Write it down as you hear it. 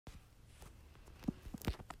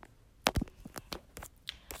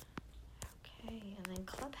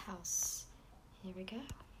we go.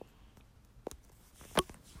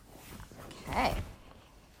 Okay.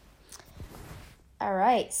 All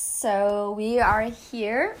right, so we are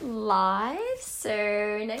here live.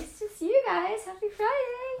 So nice to see you guys. Happy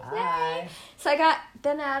Friday. Hi. Yay. So I got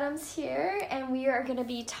Ben Adams here, and we are going to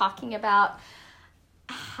be talking about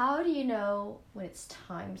how do you know when it's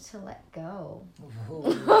time to let go?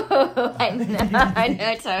 I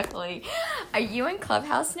know, totally. Are you in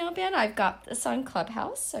Clubhouse now, Ben? I've got this on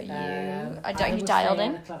Clubhouse. Are you? Don't you dialed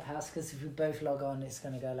in? Clubhouse because if we both log on, it's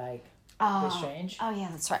going to go like a bit strange. Oh, yeah,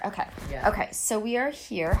 that's right. Okay. Yeah. Okay, so we are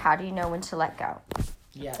here. How do you know when to let go?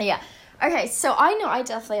 Yeah. Yeah. Okay, so I know I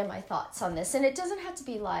definitely have my thoughts on this, and it doesn't have to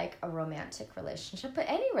be like a romantic relationship, but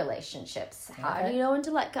any relationships. How do you know when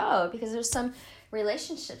to let go? Because there's some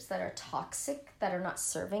relationships that are toxic, that are not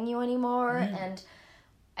serving you anymore, and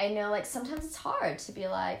I know like sometimes it's hard to be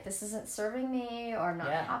like, this isn't serving me, or I'm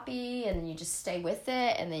not happy, and you just stay with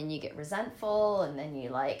it, and then you get resentful, and then you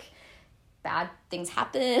like, bad things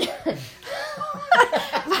happen. But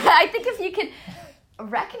I think if you could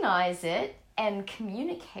recognize it and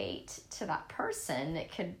communicate to that person,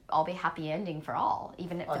 it could all be happy ending for all,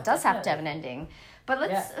 even if it does have to have an ending.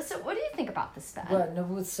 But so what do you think about this, Ben? Well,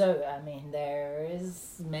 no, so I mean, there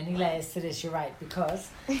is many layers to this. You're right, because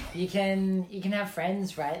you can have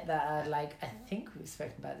friends, right, that are like, I think we've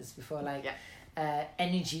spoken about this before, like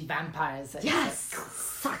energy vampires. That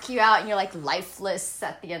suck you out, and you're like lifeless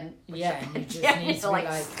at the end. And you just need to be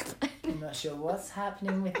like, I'm not sure what's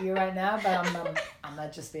happening with you right now, but I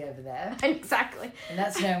might just be over there. Exactly. And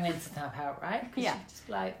that's knowing when to tap out, right? Yeah. You just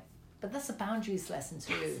be like, but that's a boundaries lesson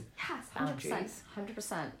too. Yes, 100%. Boundaries.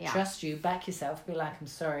 100%. Yeah. Trust you, back yourself, be like, I'm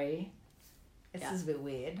sorry. This is a bit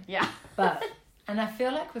weird. Yeah. But, and I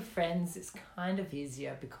feel like with friends, it's kind of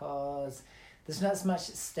easier because there's not as much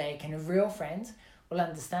at stake. And a real friend will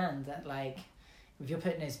understand that, like, if you're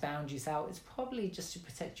putting those boundaries out, it's probably just to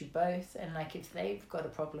protect you both. And, like, if they've got a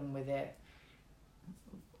problem with it,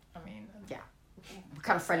 I mean... Yeah. What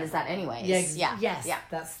kind of friend is that anyways? Yes. Yeah.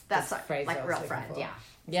 That's the phrase like real friend, for.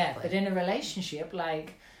 Yeah, exactly. But in a relationship,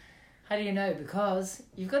 like, how do you know? Because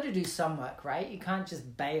you've got to do some work, right? You can't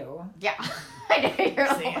just bail. Yeah. I know. You're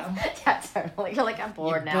like, yeah, totally. You're like, I'm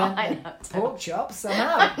bored now. I know. Pork chops, I'm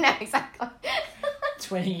out. No, exactly.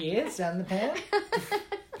 20 years down the pan.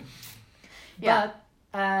 But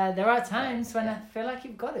there are times when I feel like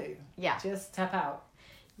you've got to. Yeah. Just tap out.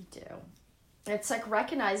 You do. It's like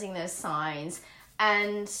recognizing those signs,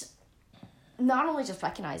 and not only just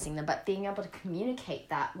recognizing them, but being able to communicate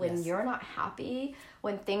that when you're not happy,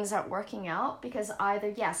 when things aren't working out, because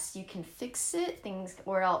either, yes, you can fix it,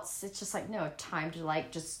 or else it's just like, no, time to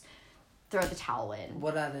like just throw the towel in.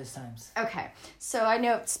 What are those times? Okay. So I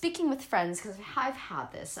know, speaking with friends, because I've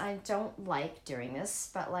had this, I don't like doing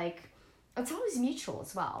this, but like, it's always mutual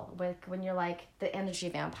as well. When you're like the energy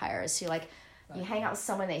vampires, you're like, you hang out with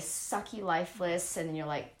someone, they suck you lifeless, and then you're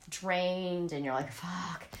like drained, and you're like,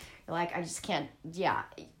 fuck. You're like, I just can't. Yeah,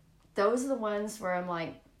 those are the ones where I'm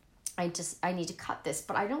like, I need to cut this,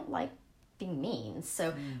 but I don't like being mean.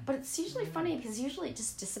 So, but it's usually funny because usually it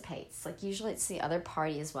just dissipates. Like usually it's the other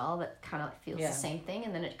party as well that kind of like feels the same thing,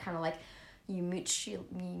 and then it kind of like you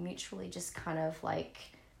mutually just kind of like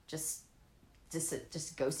just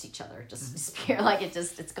ghost each other, just disappear, like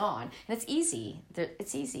it's gone, and it's easy.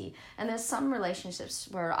 It's easy. And there's some relationships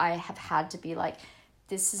where I have had to be like,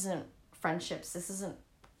 this isn't friendships, this isn't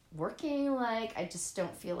working, like I just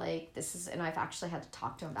don't feel like this is, and I've actually had to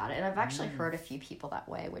talk to him about it, and I've actually heard a few people that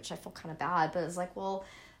way, which I feel kind of bad, but it's like, well,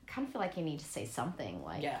 I kind of feel like you need to say something,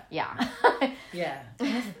 like yeah. And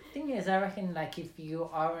the thing is, I reckon, like, if you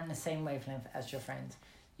are on the same wavelength as your friend,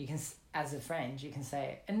 you can, as a friend, you can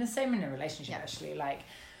say, and the same in a relationship, actually, like,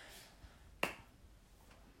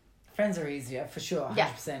 friends are easier, for sure,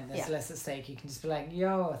 100%. There's less at stake. You can just be like,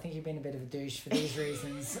 yo, I think you've been a bit of a douche for these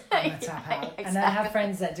reasons. I'm going to tap out. Exactly. And I have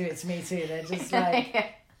friends that do it to me, too. They're just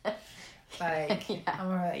like, I'm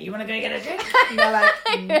alright, you want to go get a drink? And they're like,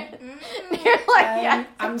 You're like,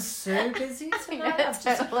 I'm so busy tonight. I've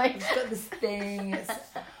just got this thing.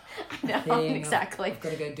 No, exactly. I've got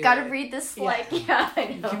to go do Gotta it. read this, I know.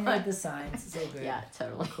 You can read the signs. It's all good. Yeah,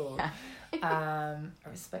 totally. Cool. I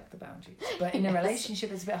respect the boundaries. But in a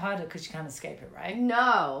relationship, it's a bit harder because you can't escape it, right?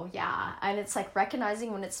 No, yeah. And it's like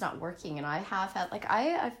recognizing when it's not working. And I have had, like,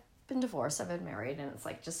 I've been divorced, I've been married, and it's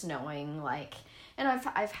like just knowing, like, and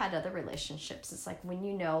I've had other relationships. It's like when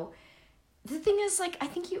you know, the thing is, like, I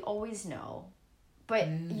think you always know. But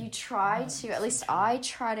you try to, at least I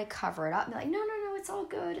try to cover it up and be like, no, it's all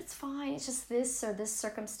good, it's fine, it's just this or this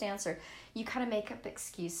circumstance, or you kind of make up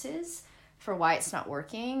excuses for why it's not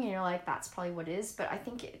working, and you're like, that's probably what it is. But I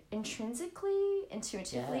think intuitively,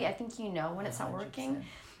 I think when it's not working.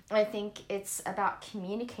 I think it's about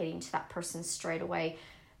communicating to that person straight away.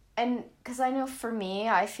 And because I know for me,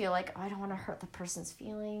 I feel like I don't want to hurt the person's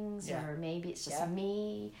feelings, or maybe it's just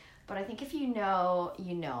me. But I think if you know,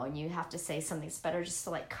 and you have to say something, it's better just to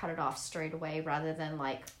like cut it off straight away rather than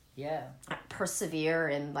like persevere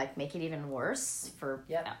and like make it even worse for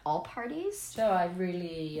all parties. So I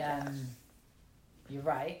really, you're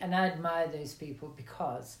right. And I admire those people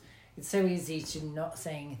because it's so easy to not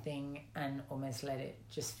say anything and almost let it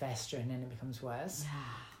just fester and then it becomes worse. Yeah.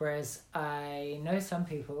 Whereas I know some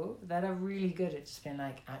people that are really good at just being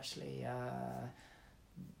like, actually,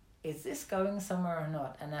 is this going somewhere or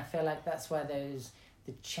not? And I feel like that's why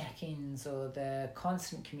the check-ins or the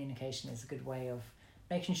constant communication is a good way of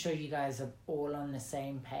making sure you guys are all on the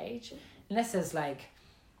same page. Unless there's like,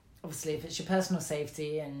 obviously, if it's your personal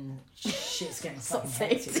safety and shit's getting fucking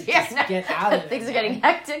hectic, just get out of it. Things are getting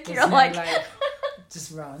hectic. You're like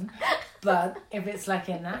just run. But if it's like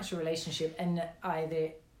a natural relationship, and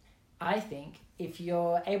I think if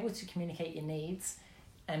you're able to communicate your needs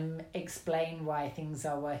and explain why things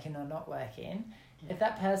are working or not working, if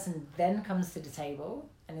that person then comes to the table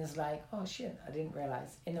and is like, oh shit, I didn't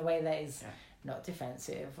realize, in a way that is not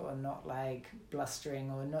defensive or not like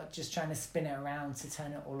blustering or not just trying to spin it around to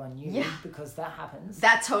turn it all on you, because that happens.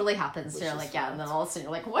 That totally happens. You're like, and then all of a sudden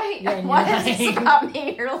you're like, wait, what is this about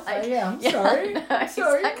me? You're like, I'm sorry.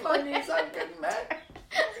 Sorry, my knees aren't getting mad.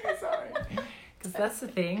 I'm sorry. Because that's the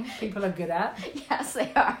thing people are good at. Yes,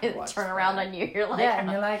 they are. They turn around on you. You're like,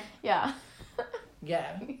 and you're like,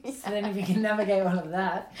 So then if you can navigate all of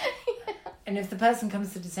that, and if the person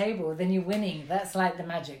comes to the table, then you're winning. That's like the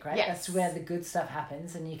magic, right? Yes. That's where the good stuff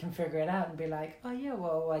happens, and you can figure it out and be like, oh yeah,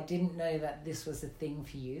 well, I didn't know that this was a thing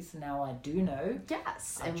for you, so now I do know.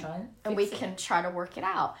 Yes. And we can try to work it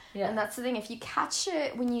out. Yeah. And that's the thing. If you catch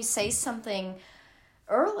it when you say something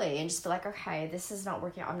early and just be like, okay, this is not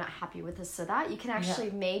working out, I'm not happy with this or that, you can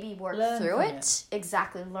actually maybe work through it.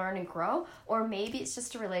 Exactly. Learn and grow. Or maybe it's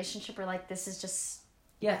just a relationship where like, this is just,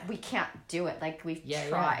 we can't do it. Like we've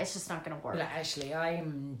tried. It's just not going to work. Like, actually, I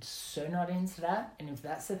am so not into that. And if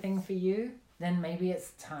that's the thing for you, then maybe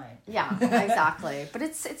it's time. Yeah, exactly. But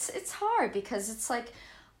it's hard because it's like,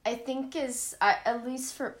 I think at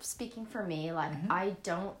least for speaking for me, like I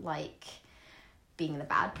don't like being the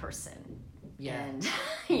bad person. Yeah. And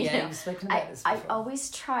you've spoken about this before. I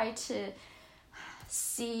always try to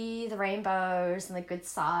see the rainbows and the good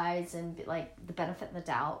sides and be like the benefit and the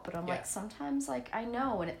doubt, but I'm like, sometimes like I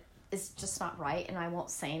know when it's just not right and I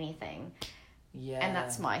won't say anything. Yeah. And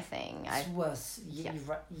that's my thing.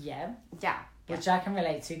 Which I can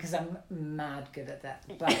relate to because I'm mad good at that.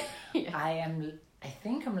 But I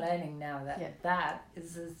think I'm learning now that that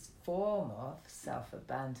is a form of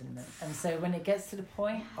self-abandonment. And so when it gets to the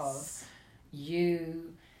point of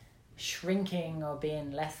you shrinking or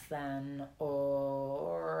being less than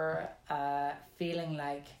or feeling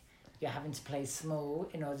like you're having to play small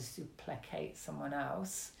in order to placate someone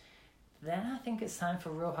else, then I think it's time for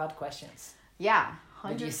real hard questions. Yeah, 100%.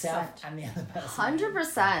 With yourself and the other person.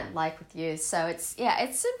 100% like with you. So it's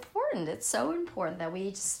important. It's so important that we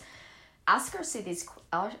just ask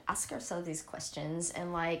ourselves these questions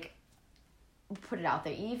and like put it out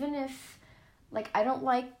there. Even if like I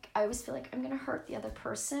always feel like I'm gonna hurt the other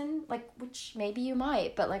person, like, which maybe you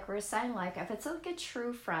might, but like we're saying, like if it's like a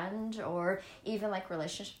true friend or even like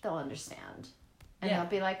relationship, they'll understand. And they'll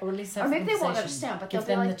be like, or at least or maybe they won't understand, but give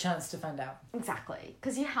they'll be them like, the chance to find out. Exactly,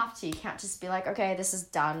 because you have to. You can't just be like, okay, this is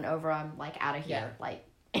done. Over. I'm like out of here. Like.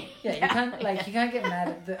 You can't get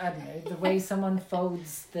mad at the way someone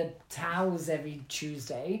folds the towels every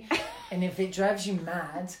Tuesday, and if it drives you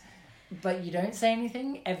mad, but you don't say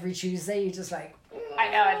anything every Tuesday, you're just like,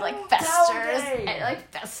 I know, it like festers. It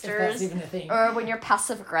like festers. If that's even a thing. Or when you're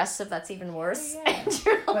passive aggressive, that's even worse. Yeah.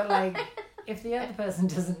 But like, if the other person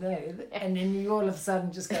doesn't know, and then you all of a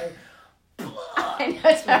sudden just go, I know,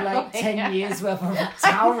 with like 10 years worth of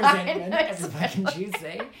towel resentment every fucking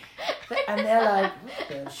Tuesday, and they're like,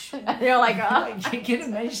 oh, gosh. They're like, you could have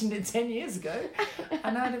mentioned it 10 years ago,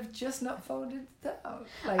 and I'd have just not folded down.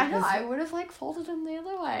 Like, I know, I would have like folded them the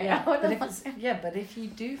other way. But if you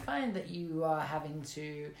do find that you are having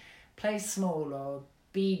to play small or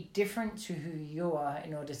be different to who you are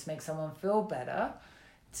in order to make someone feel better,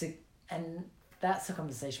 that's a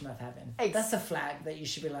conversation worth having. That's a flag that you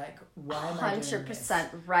should be like, why am I doing this? 100%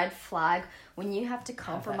 red flag. When you have to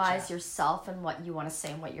compromise yourself and what you want to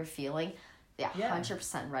say and what you're feeling,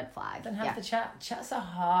 100% red flag. Then have the chat. Chats are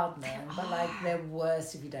hard, man, but like they're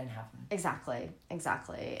worse if you don't have them. Exactly.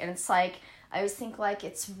 And it's like, I always think like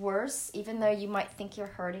it's worse, even though you might think you're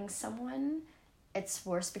hurting someone, it's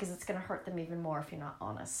worse because it's going to hurt them even more if you're not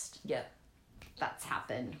honest. Yeah. That's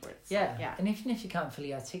happened. Where it's Yeah. like, yeah. And even if you can't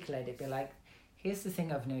fully articulate it, be like, here's the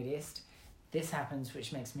thing I've noticed. This happens,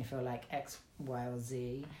 which makes me feel like X, Y, or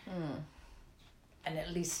Z. And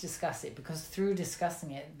at least discuss it, because through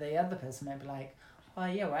discussing it, the other person might be like, oh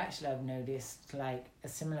yeah, well actually I've noticed like a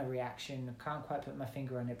similar reaction. I can't quite put my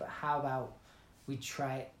finger on it, but how about we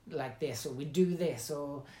try it like this, or we do this,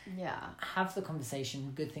 or have the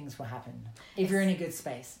conversation, good things will happen. If you're in a good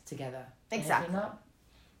space together. Exactly. And if you're not,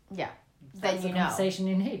 then that's you the know. Conversation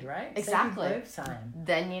you need, right? Exactly. Save both time.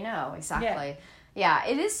 Then you know, exactly. Yeah,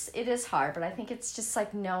 it is hard, but I think it's just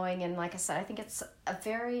like knowing, and like I said, I think it's a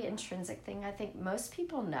very intrinsic thing. I think most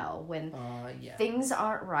people know when things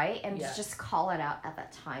aren't right, and just call it out at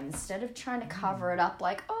that time instead of trying to cover it up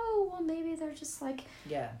like, oh, well, maybe they're just like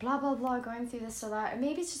blah blah blah going through this or that, or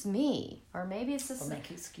maybe it's just me, or maybe it's just or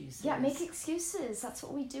make excuses. Yeah, make excuses. That's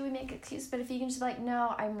what we do. We make excuses. But if you can just be like,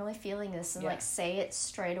 no, I'm really feeling this, and like say it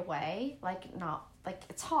straight away, like not. Like,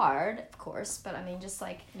 it's hard, of course, but I mean, just,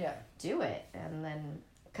 like, do it. And then,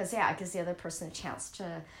 because, it gives the other person a chance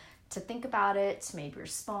to think about it, to maybe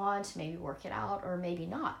respond, to maybe work it out, or maybe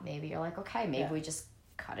not. Maybe you're like, okay, maybe we just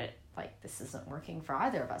cut it. Like, this isn't working for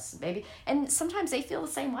either of us. Maybe, and sometimes they feel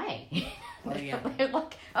the same way. They're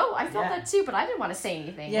like, oh, I felt that too, but I didn't want to say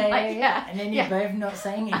anything. Yeah. And then you're both not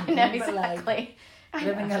saying anything. I know, exactly. But, like,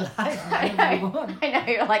 living a life I know.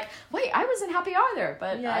 You're like, wait, I wasn't happy either,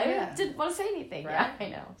 but I didn't want to say anything. Right? Yeah, I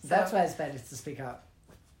know. So, that's why it's better to speak up.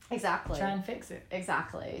 Exactly. Try and fix it.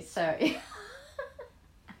 Exactly. So,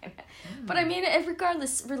 but I mean,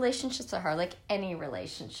 regardless, relationships are hard. Like any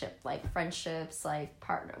relationship, like friendships, like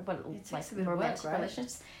partner, like romantic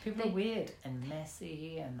relationships. People are weird and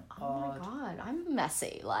messy and odd. Oh my God, I'm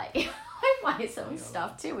messy. Like I have my own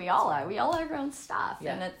stuff too. We all are. We all have our own stuff,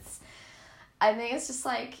 and I think it's just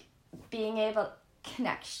like being able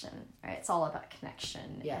connection, right? It's all about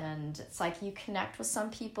connection. And it's like you connect with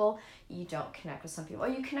some people, you don't connect with some people. Or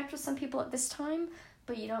you connect with some people at this time,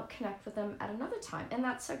 but you don't connect with them at another time. And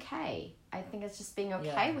that's okay. I think it's just being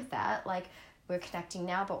okay with that. Like, we're connecting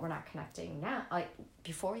now, but we're not connecting now. Like,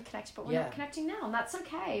 before we connected, but we're not connecting now. And that's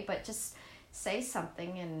okay. But just say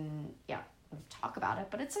something and, talk about it.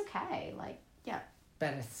 But it's okay. Like,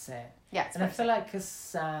 better to say it. Yeah, and I feel like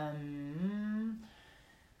because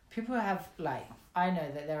people have, like, I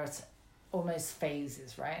know that there are almost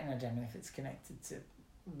phases, right? And I don't know if it's connected to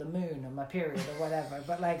the moon or my period or whatever,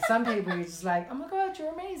 but like some people you're just like, oh my God,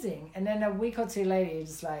 you're amazing. And then a week or two later, you're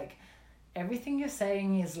just like, everything you're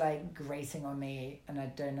saying is like grating on me and I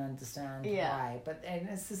don't understand why. But and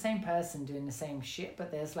it's the same person doing the same shit,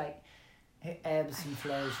 but there's like ebbs and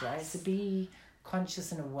flows, right? So be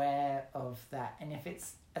conscious and aware of that. And if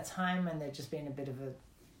it's a time when they're just being a bit of a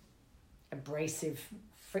abrasive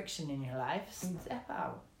friction in your life, step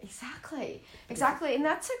out. Exactly. And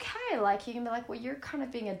that's okay. Like, you can be like, well, you're kind of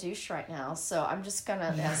being a douche right now, so I'm just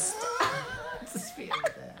gonna just feel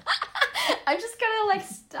there. I'm just gonna like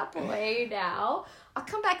step away now. I'll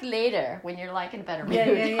come back later when you're like in a better mood.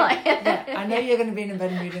 I know you're going to be in a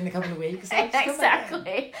better mood in a couple of weeks. So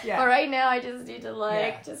exactly. But right now I just need to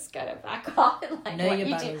like just kind of back off and like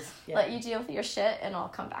let you deal with your shit, and I'll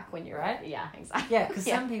come back when you're right. Yeah, exactly. Yeah, because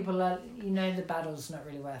some people are, the battle's not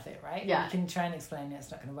really worth it, right? Yeah. You can try and explain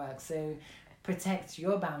it's not going to work. So protect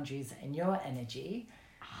your boundaries and your energy.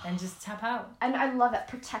 And just tap out. And I love it,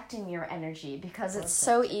 protecting your energy, because it's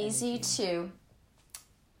so easy to...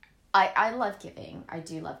 I love giving. I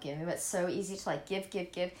do love giving, but it's so easy to like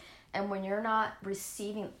give. And when you're not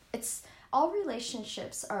receiving... all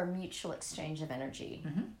relationships are a mutual exchange of energy.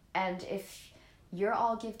 Mm-hmm. And if you're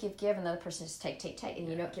all give, and the other person just take, and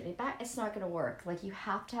you don't get it back, it's not going to work. Like, you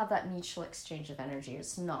have to have that mutual exchange of energy.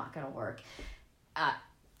 It's not going to work.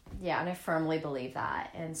 And I firmly believe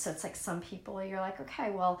that. And so it's like some people, you're like, okay,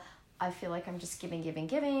 well, I feel like I'm just giving,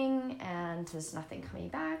 and there's nothing coming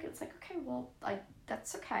back. It's like, okay, well,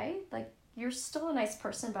 that's okay. Like, you're still a nice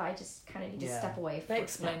person, but I just kind of need to step away from it.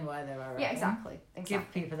 Explain why they're alright. Yeah, exactly. Give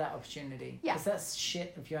people that opportunity. Yeah. Because that's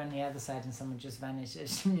shit if you're on the other side and someone just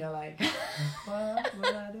vanishes and you're like, what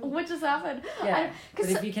I do? What just happened? Yeah. But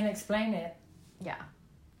if you can explain it. Yeah.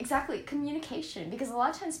 Exactly. Communication. Because a lot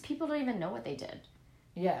of times people don't even know what they did.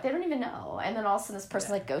 Yeah. They don't even know. And then all of a sudden this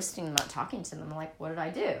person like ghosting them, not talking to them. I'm like, what did I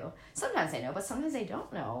do? Sometimes they know, but sometimes they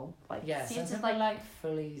don't know. Like, some people are like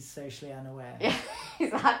fully socially unaware. Yeah,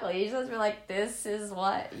 exactly. You just be like, this is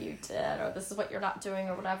what you did, or this is what you're not doing,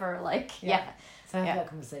 or whatever. Like, So have that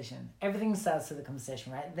conversation. Everything starts with a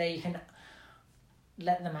conversation, right? There you can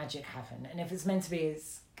let the magic happen. And if it's meant to be,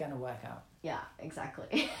 it's going to work out. Yeah,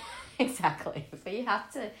 exactly. Exactly. But you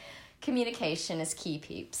have to, communication is key,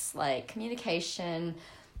 peeps. Like, communication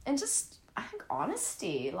and just, I think,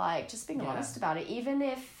 honesty. Like, just being honest about it, even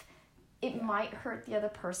if it might hurt the other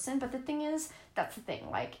person. But the thing is, that's the thing.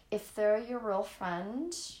 Like, if they're your real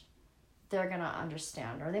friend, they're going to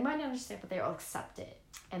understand. Or they might not understand, but they'll accept it.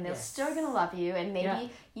 And they're still going to love you. And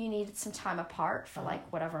maybe you needed some time apart for,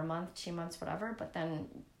 like, whatever, a month, 2 months, whatever. But then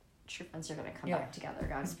true friends are going to come back together,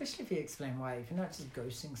 guys. Especially if you explain why. If you're not just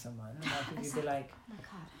ghosting someone. Like, if you'd be like, oh my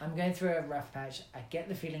God, I'm going through a rough patch. I get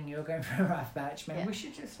the feeling you're going through a rough patch. Maybe we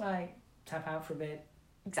should just, like, tap out for a bit.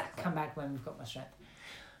 Exactly. Come back when we've got more strength.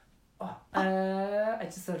 I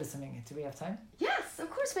just thought of something. Do we have time? Yes, of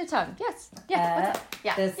course we have time. Yes. Yeah.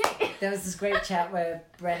 There was this great chat where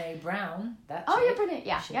Brené Brown. Brené.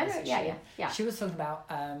 Yeah. She was talking about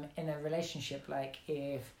in a relationship, like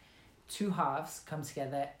if two halves come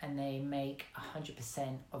together and they make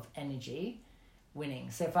 100% of energy, winning.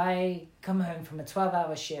 So if I come home from a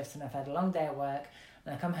 12-hour shift and I've had a long day at work,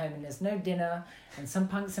 and I come home and there's no dinner and some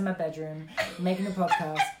punk's in my bedroom making a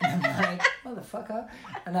podcast and I'm like, motherfucker.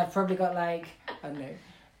 And I've probably got like, I don't know,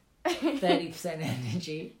 30%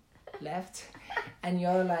 energy left. And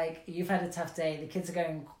you're like, you've had a tough day, the kids are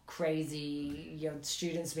going crazy, your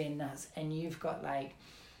students being nuts, and you've got like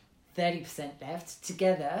 30% left.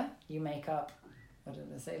 Together, you make up, what did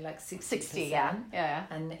I say, like 60%. 60, yeah.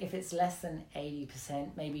 And if it's less than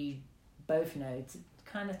 80%, maybe you both know to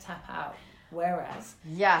kind of tap out. Whereas,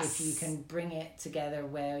 if you can bring it together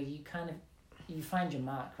where you kind of, you find your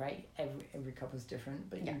mark, right? Every couple's different,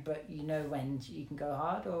 but you know when you can go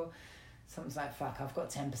hard, or something's like, fuck, I've got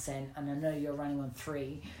 10% and I know you're running on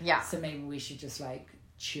 3. Yeah. So maybe we should just like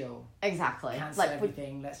chill. Exactly. Cancel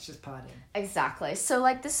everything. Let's just party. Exactly. So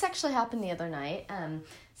like this actually happened the other night.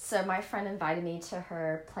 So my friend invited me to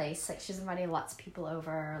her place. Like she's inviting lots of people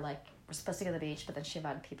over. Like we're supposed to go to the beach, but then she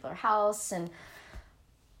invited people to her house, and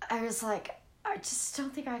I was like, I just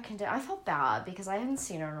don't think I can do it. I felt bad because I hadn't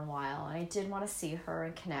seen her in a while and I did want to see her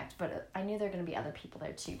and connect, but I knew there were going to be other people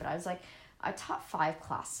there too. But I was like, I taught 5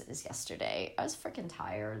 classes yesterday. I was freaking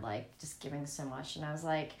tired, like just giving so much. And I was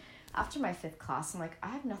like, after my 5th class, I'm like, I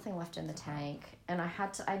have nothing left in the tank. And I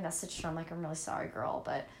messaged her, I'm like, I'm really sorry, girl,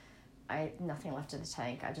 but I had nothing left in the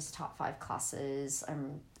tank. I just taught 5 classes.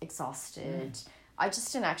 I'm exhausted. I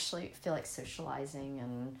just didn't actually feel like socializing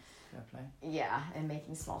and and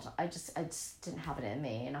making small talk. I just didn't have it in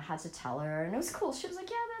me, and I had to tell her, and it was cool. She was like,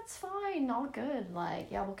 yeah, that's fine, all good, like,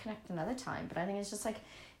 yeah, we'll connect another time. But I think it's just like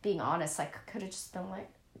being honest. Like, could have just been like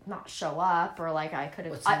not show up, or like I could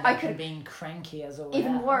have I could have been cranky as well,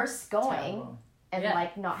 even worse, going terrible. And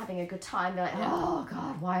like not having a good time. Be like, oh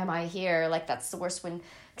God, why am I here? Like that's the worst when,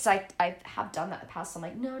 because I have done that in the past. I'm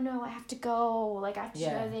like, no, I have to go. Like I have to do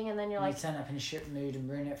everything, and then you're like, you turn up in a shit mood and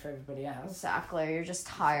ruin it for everybody else. Exactly. You're just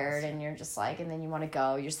tired, and you're just like, and then you want to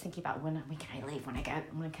go. You're just thinking about when can I leave? When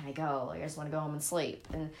can I go? Like I just want to go home and sleep.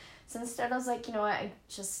 And so instead, I was like, you know what?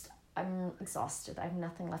 I'm exhausted. I have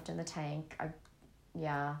nothing left in the tank.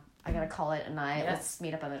 I gotta call it a night. Let's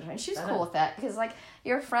meet up another time. She's cool with that because like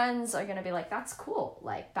your friends are gonna be like, that's cool.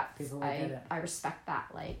 Like that's I respect that.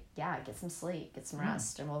 Like get some sleep, get some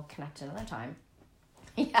rest, and we'll connect another time.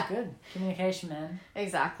 Yeah. Good communication, man.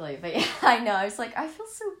 Exactly, but yeah, I know. I was like, I feel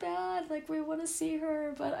so bad. Like we want to see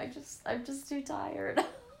her, but I'm just too tired.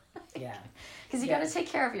 Yeah. Because you gotta take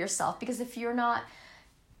care of yourself. Because if you're not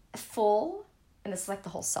full, and it's like the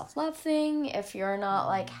whole self-love thing. If you're not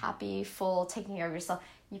like happy, full, taking care of yourself,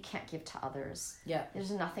 you can't give to others. Yeah. There's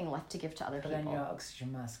nothing left to give to other people. Put on your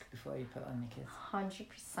oxygen mask before you put on your kids.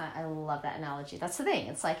 100%. I love that analogy. That's the thing.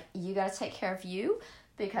 It's like, you got to take care of you,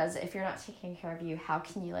 because if you're not taking care of you, how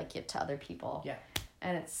can you like give to other people? Yeah.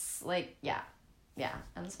 And it's like, yeah.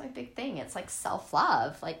 And that's my big thing. It's like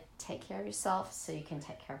self-love. Like, take care of yourself so you can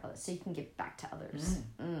take care of others, so you can give back to others.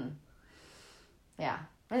 Yeah.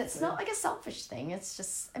 And it's not like a selfish thing. It's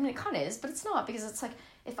just, I mean, it kind of is, but it's not, because it's like,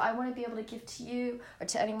 if I want to be able to give to you or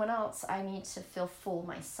to anyone else, I need to feel full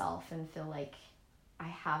myself and feel like I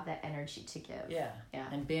have that energy to give. Yeah.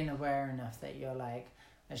 And being aware enough that you're like,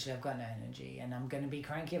 actually, I've got no energy, and I'm going to be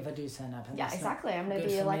cranky if I do turn up. And exactly. I'm going to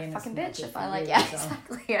be like a fucking bitch if I like,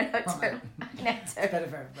 exactly. I know, too. It's better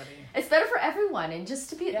for everybody. It's better for everyone. And just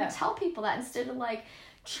to tell people that instead of like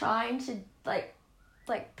trying to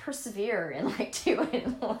like persevere and like do it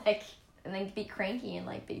and like, and then be cranky and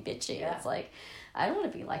like be bitchy. Yeah. It's like, I don't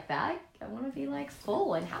want to be like that. I want to be like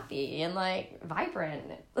full and happy and like vibrant.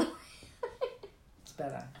 It's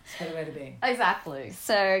better. It's a better way to be. Exactly.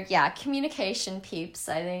 So communication, peeps.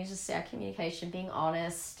 I think just communication, being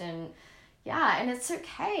honest, and and it's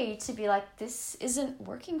okay to be like, this isn't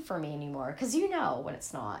working for me anymore, because you know when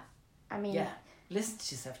it's not. I mean, listen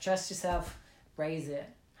to yourself, trust yourself, raise it,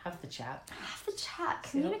 have the chat. Have the chat,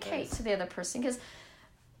 communicate to the other person, because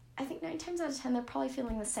I think 9 times out of 10 they're probably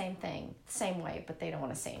feeling the same thing, the same way, but they don't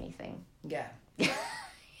want to say anything. Yeah.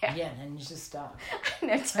 Yeah, and then you just start. I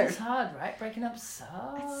know, totally. It's hard, right? Breaking up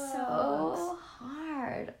sucks. It's so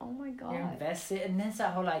hard. Oh my god. You're invested, and there's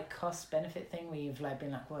that whole like cost benefit thing where you've like been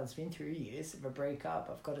like, well, it's been 3 years of a breakup.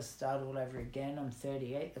 I've got to start all over again. I'm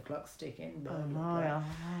 38. The clock's ticking. Blah, blah, blah.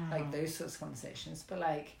 Like those sorts of conversations. But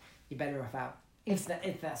like, you're better off out if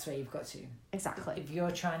that's where you've got to. Exactly. If you're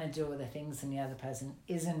trying to do all the things and the other person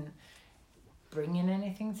isn't bringing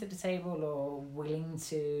anything to the table or willing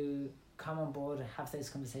to come on board and have those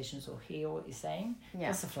conversations or hear what you're saying,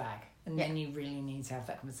 that's a flag. And then you really need to have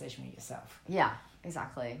that conversation with yourself. Yeah,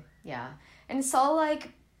 exactly. Yeah. And it's all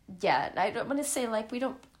like, I don't want to say like we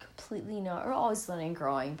don't completely know, we're always learning and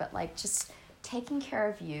growing, but like just taking care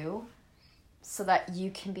of you so that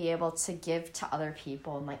you can be able to give to other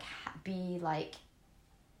people and like be like,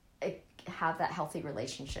 have that healthy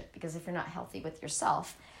relationship. Because if you're not healthy with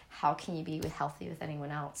yourself, how can you be healthy with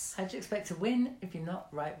anyone else? How do you expect to win if you're not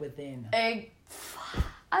right within? I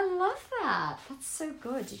love that. That's so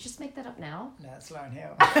good. Did you just make that up now? No, it's Lauren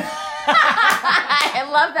Hill. I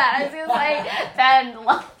love that. I was going to say, Ben,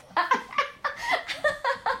 love that.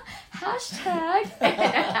 Hashtag.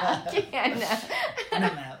 And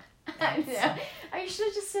I'm out. I should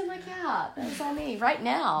have just said like, that was all me right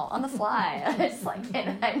now on the fly. It's like,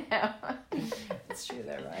 I know. It's true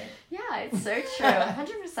though, right? Yeah, it's so true.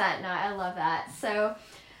 100%. No, I love that. So,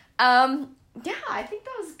 I think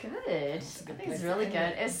that was good. I think it's really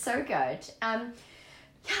good. It's so good.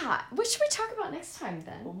 What should we talk about next time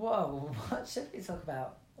then? Whoa, what should we talk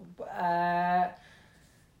about?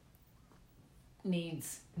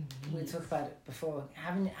 Needs. We talked about it before.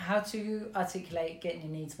 How to articulate getting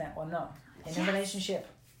your needs met or not in a relationship.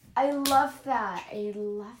 I love that.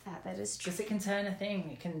 That is true. Because it can turn a thing.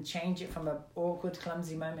 It can change it from an awkward,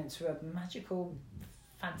 clumsy moment to a magical,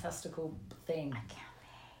 fantastical thing. It can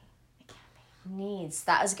be. Needs.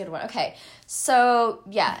 That is a good one. Okay. So,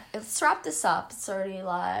 let's wrap this up. It's already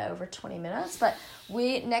like over 20 minutes. But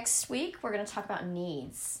next week, we're going to talk about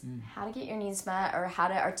needs. How to get your needs met or how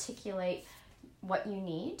to articulate what you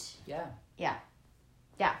need. Yeah,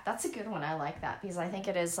 that's a good one. I like that because I think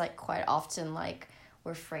it is like quite often like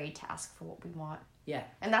we're afraid to ask for what we want. Yeah.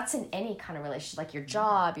 And that's in any kind of relationship, like your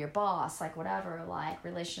job, your boss, like whatever, like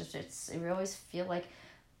relationships. We always feel like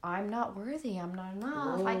I'm not worthy. I'm not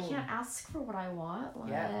enough. Ooh. I can't ask for what I want.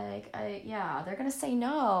 Like, they're going to say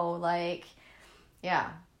no. Like,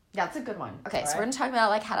 that's a good one. Okay. So we're going to talk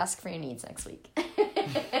about like how to ask for your needs next week.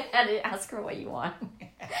 How to ask for what you want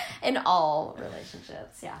in all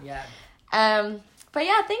relationships. Yeah. But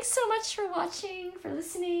thanks so much for watching, for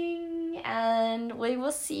listening, and we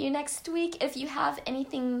will see you next week. If you have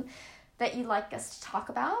anything that you'd like us to talk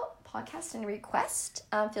about, podcast and request,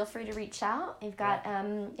 feel free to reach out. You've got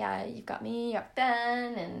you've got me, you've got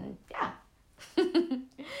Ben, and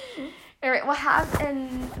all right, well, have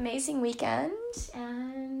an amazing weekend,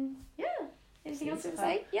 and anything else to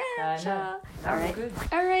say? No. All right. Good.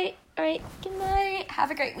 All right. Good night. Have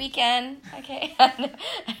a great weekend. Okay.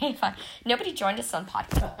 Fine. Nobody joined us on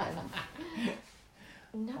podcast.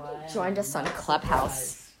 Nobody joined us on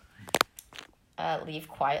Clubhouse. Leave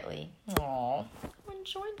quietly. Aww. No one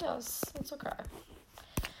joined us. It's okay.